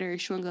better,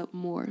 showing up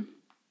more.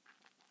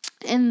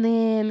 And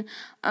then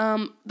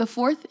the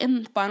fourth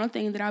and final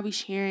thing that I'll be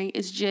sharing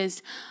is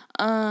just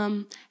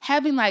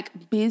having,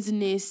 like,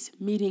 business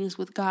meetings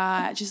with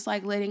God, just,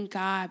 like, letting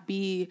God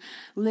be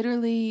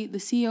literally the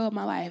CEO of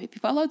my life. If you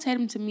follow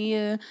Tatum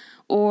Tamia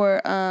or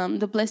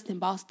the Blessed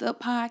and Bossed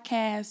Up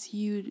podcast,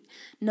 you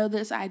know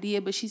this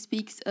idea, but she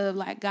speaks of,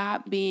 like,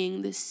 God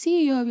being the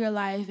CEO of your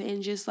life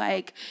and just,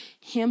 like,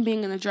 him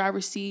being in the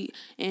driver's seat,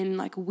 and,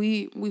 like,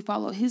 we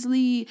follow his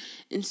lead.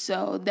 And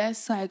so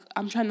that's, like,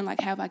 I'm trying to,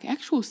 like, have, like,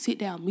 actual sit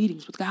down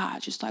meetings with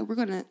God. Just, like, we're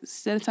gonna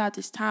set aside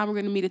this time, we're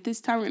gonna meet at this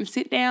time, we're gonna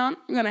sit down,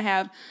 we're gonna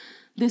have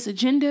this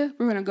agenda,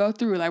 we're gonna go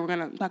through, like, we're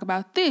gonna talk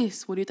about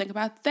this, what do you think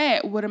about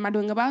that, what am I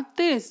doing about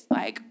this,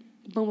 like,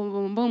 boom, boom,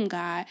 boom, boom,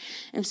 God.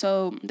 And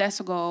so that's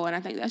a goal, and I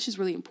think that's just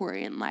really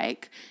important.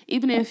 Like,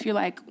 even if you're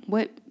like,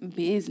 what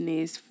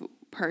business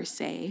per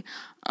se,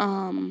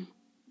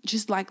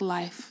 just, like,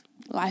 life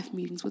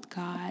meetings with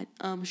God,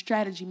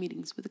 strategy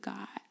meetings with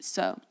God.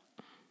 So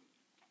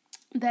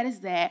that is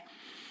that.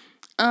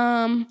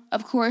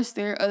 Of course,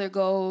 there are other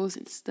goals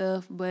and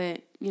stuff,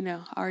 but, you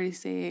know, I already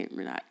said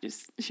we're not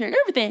just sharing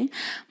everything.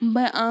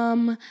 But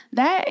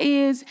that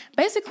is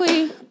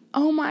basically...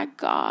 Oh my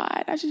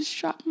God, I just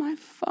dropped my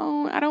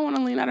phone. I don't want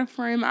to lean out of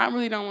frame. I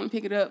really don't want to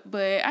pick it up.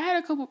 But I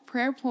had a couple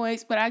prayer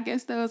points, but I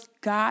guess that was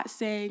God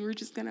saying we're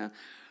just going to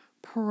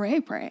pray.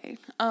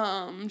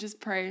 Just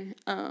pray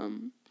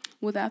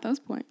without those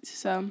points.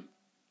 So...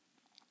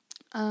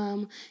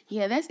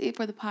 yeah, that's it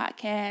for the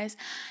podcast.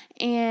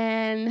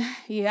 And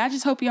yeah, I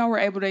just hope y'all were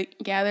able to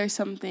gather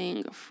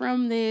something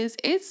from this.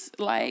 It's,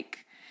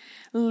 like,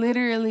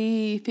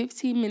 literally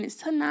 15 minutes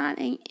to 9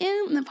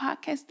 a.m. The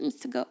podcast needs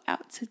to go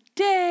out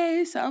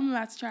today. So I'm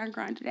about to try and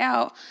grind it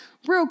out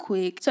real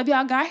quick. So if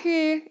y'all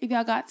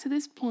got to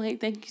this point,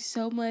 thank you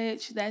so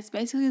much. That's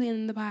basically the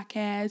end of the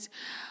podcast.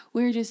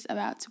 We're just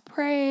about to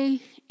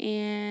pray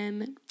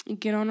and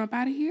get on up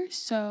out of here.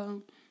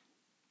 So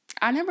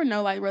I never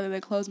know, like, whether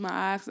to close my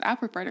eyes. I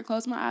prefer to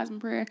close my eyes in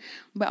prayer,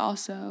 but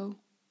also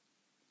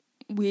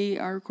we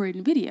are recording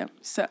a video.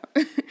 So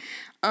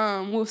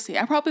we'll see.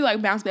 I probably,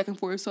 like, bounce back and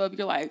forth. So if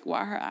you're like,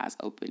 why are her eyes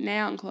open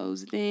now and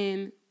closed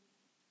then?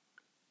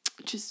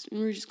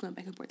 We're just going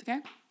back and forth, okay?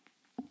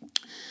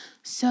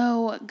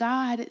 So,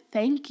 God,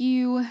 thank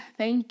you,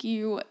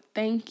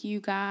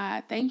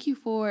 God. Thank you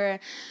for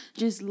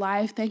just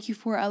life. Thank you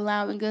for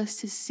allowing us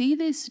to see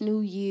this new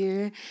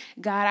year.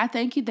 God, I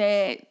thank you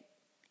that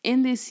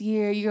in this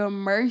year, your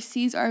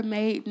mercies are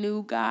made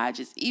new, God.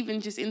 Just in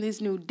this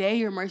new day,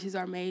 your mercies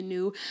are made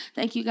new.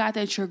 Thank you, God,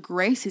 that your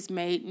grace is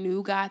made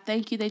new, God.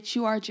 Thank you that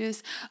you are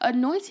just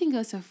anointing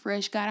us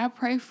afresh, God. I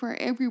pray for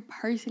every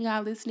person,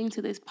 God, listening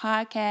to this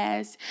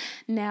podcast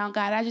now,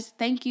 God. I just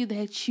thank you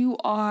that you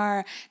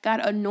are,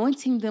 God,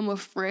 anointing them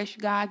afresh,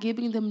 God,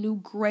 giving them new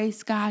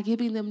grace, God,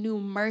 giving them new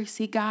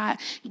mercy, God,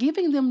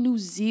 giving them new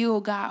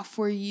zeal, God,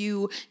 for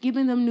you,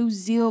 giving them new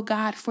zeal,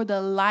 God, for the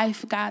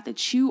life, God,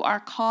 that you are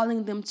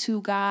calling them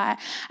to, God.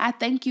 I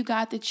thank you,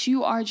 God, that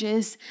you are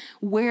just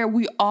where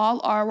we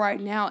all are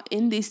right now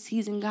in this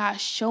season, God,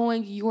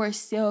 showing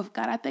yourself.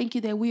 God, I thank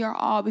you that we are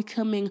all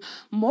becoming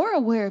more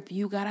aware of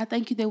you, God. I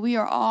thank you that we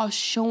are all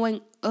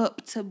showing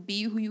up to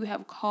be who you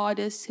have called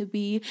us to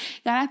be.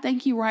 God, I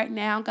thank you right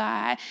now,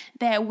 God,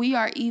 that we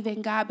are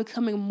even, God,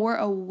 becoming more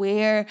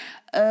aware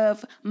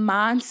of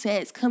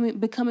mindsets,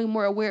 becoming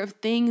more aware of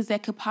things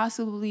that could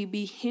possibly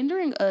be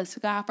hindering us,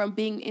 God, from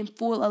being in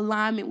full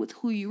alignment with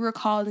who you are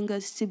calling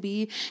us to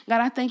be. God,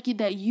 I thank you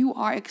that you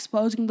are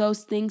exposing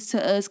those things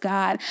to us,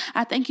 God.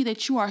 I thank you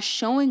that you are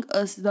showing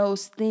us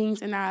those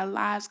things in our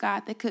lives,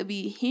 God, that could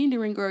be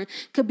hindering or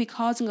could be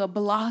causing a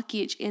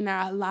blockage in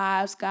our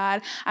lives,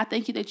 God. I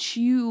thank you that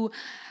you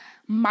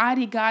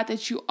mighty God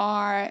that you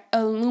are,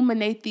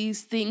 illuminate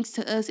these things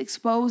to us,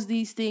 expose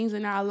these things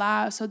in our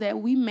lives so that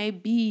we may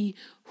be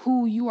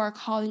who you are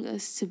calling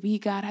us to be,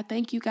 God. I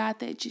thank you, God,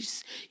 that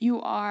just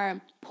you are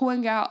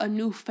pouring out a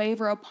new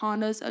favor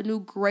upon us, a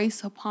new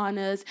grace upon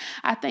us.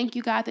 I thank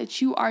you, God,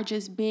 that you are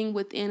just being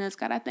within us.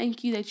 God, I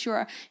thank you that you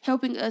are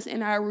helping us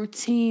in our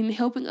routine,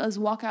 helping us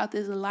walk out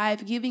this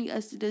life, giving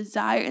us the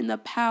desire and the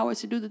power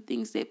to do the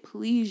things that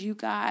please you,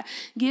 God,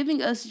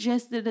 giving us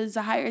just the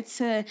desire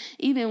to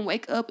even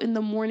wake up in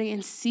the morning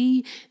and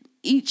see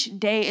each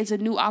day is a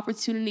new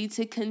opportunity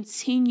to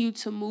continue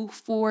to move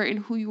forward in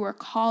who you are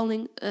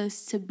calling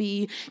us to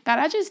be. God,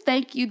 I just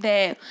thank you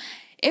that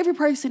every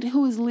person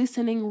who is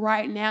listening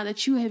right now,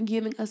 that you have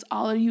given us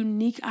all a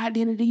unique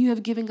identity. You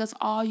have given us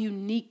all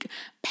unique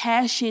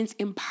passions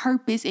and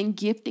purpose and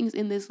giftings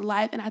in this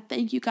life. And I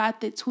thank you, God,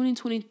 that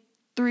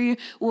 2023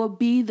 will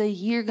be the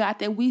year, God,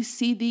 that we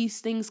see these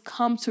things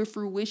come to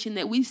fruition,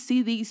 that we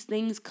see these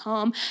things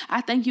come.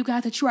 I thank you,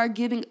 God, that you are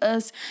giving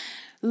us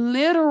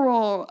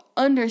literal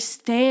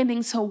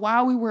understanding to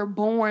why we were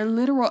born,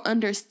 literal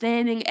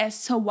understanding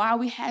as to why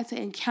we had to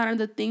encounter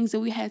the things that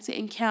we had to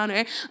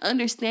encounter,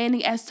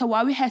 understanding as to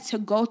why we had to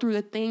go through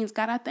the things.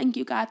 God, I thank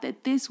you, God,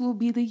 that this will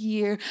be the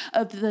year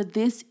of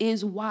this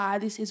is why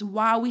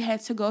we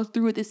had to go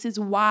through it. This is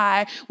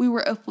why we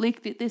were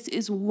afflicted. This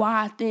is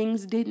why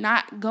things did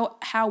not go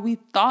how we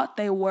thought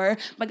they were.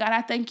 But God,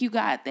 I thank you,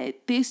 God,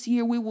 that this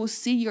year we will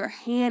see your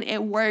hand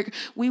at work.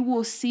 We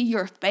will see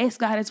your face,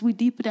 God, as we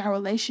deepen our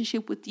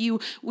relationship with you.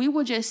 We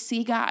will just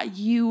see, God,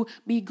 you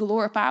be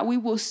glorified. We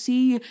will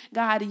see,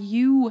 God,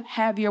 you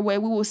have your way.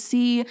 We will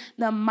see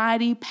the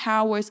mighty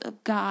powers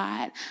of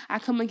God. I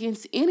come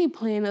against any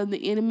plan of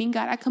the enemy.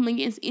 God, I come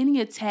against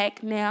any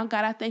attack now.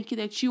 God, I thank you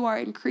that you are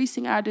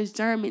increasing our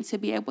discernment to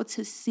be able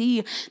to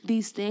see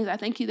these things. I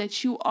thank you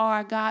that you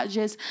are, God,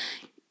 just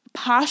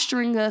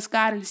posturing us,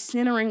 God, and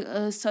centering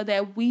us so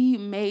that we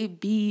may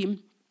be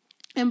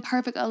in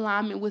perfect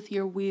alignment with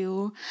your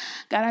will.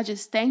 God, I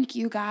just thank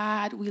you,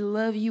 God. We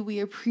love you. We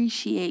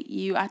appreciate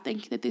you. I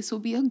thank you that this will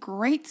be a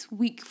great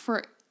week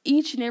for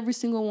each and every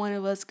single one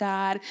of us,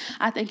 God.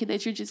 I thank you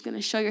that you're just going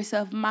to show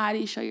yourself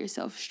mighty, show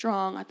yourself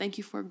strong. I thank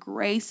you for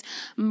grace,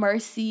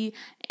 mercy,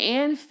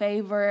 and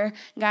favor.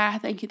 God, I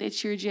thank you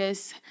that you're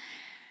just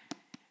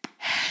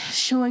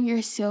showing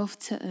yourself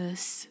to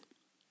us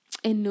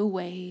in new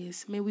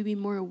ways. May we be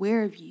more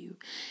aware of you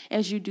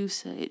as you do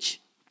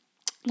such.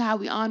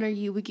 God, we honor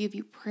you. We give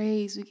you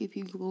praise. We give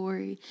you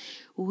glory.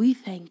 We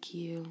thank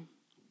you.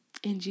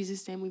 In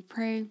Jesus' name we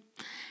pray.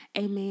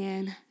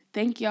 Amen.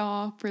 Thank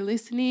y'all for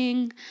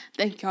listening.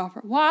 Thank y'all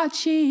for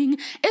watching.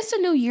 It's a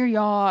new year,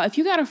 y'all. If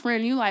you got a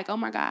friend you like, oh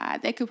my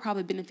God, they could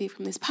probably benefit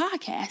from this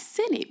podcast,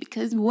 send it,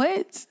 because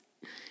what?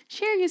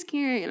 Sharing is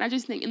caring. And I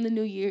just think in the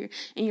new year,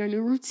 in your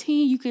new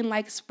routine, you can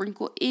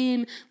sprinkle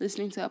in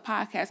listening to a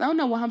podcast. I don't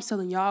know why I'm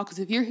telling y'all, because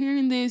if you're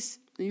hearing this,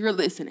 you're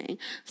listening.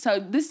 So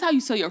this is how you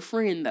tell your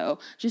friend, though.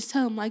 Just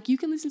tell them, you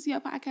can listen to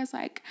your podcast,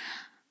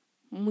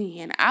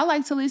 when. I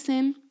like to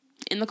listen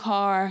in the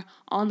car,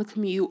 on the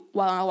commute,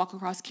 while I walk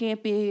across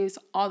campus,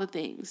 all the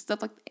things,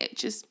 stuff like that.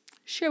 Just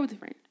share with a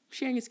friend.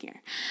 Sharing is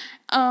caring.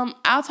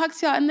 I'll talk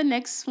to y'all in the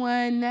next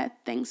one.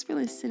 Thanks for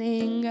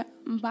listening.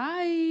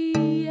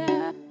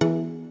 Bye.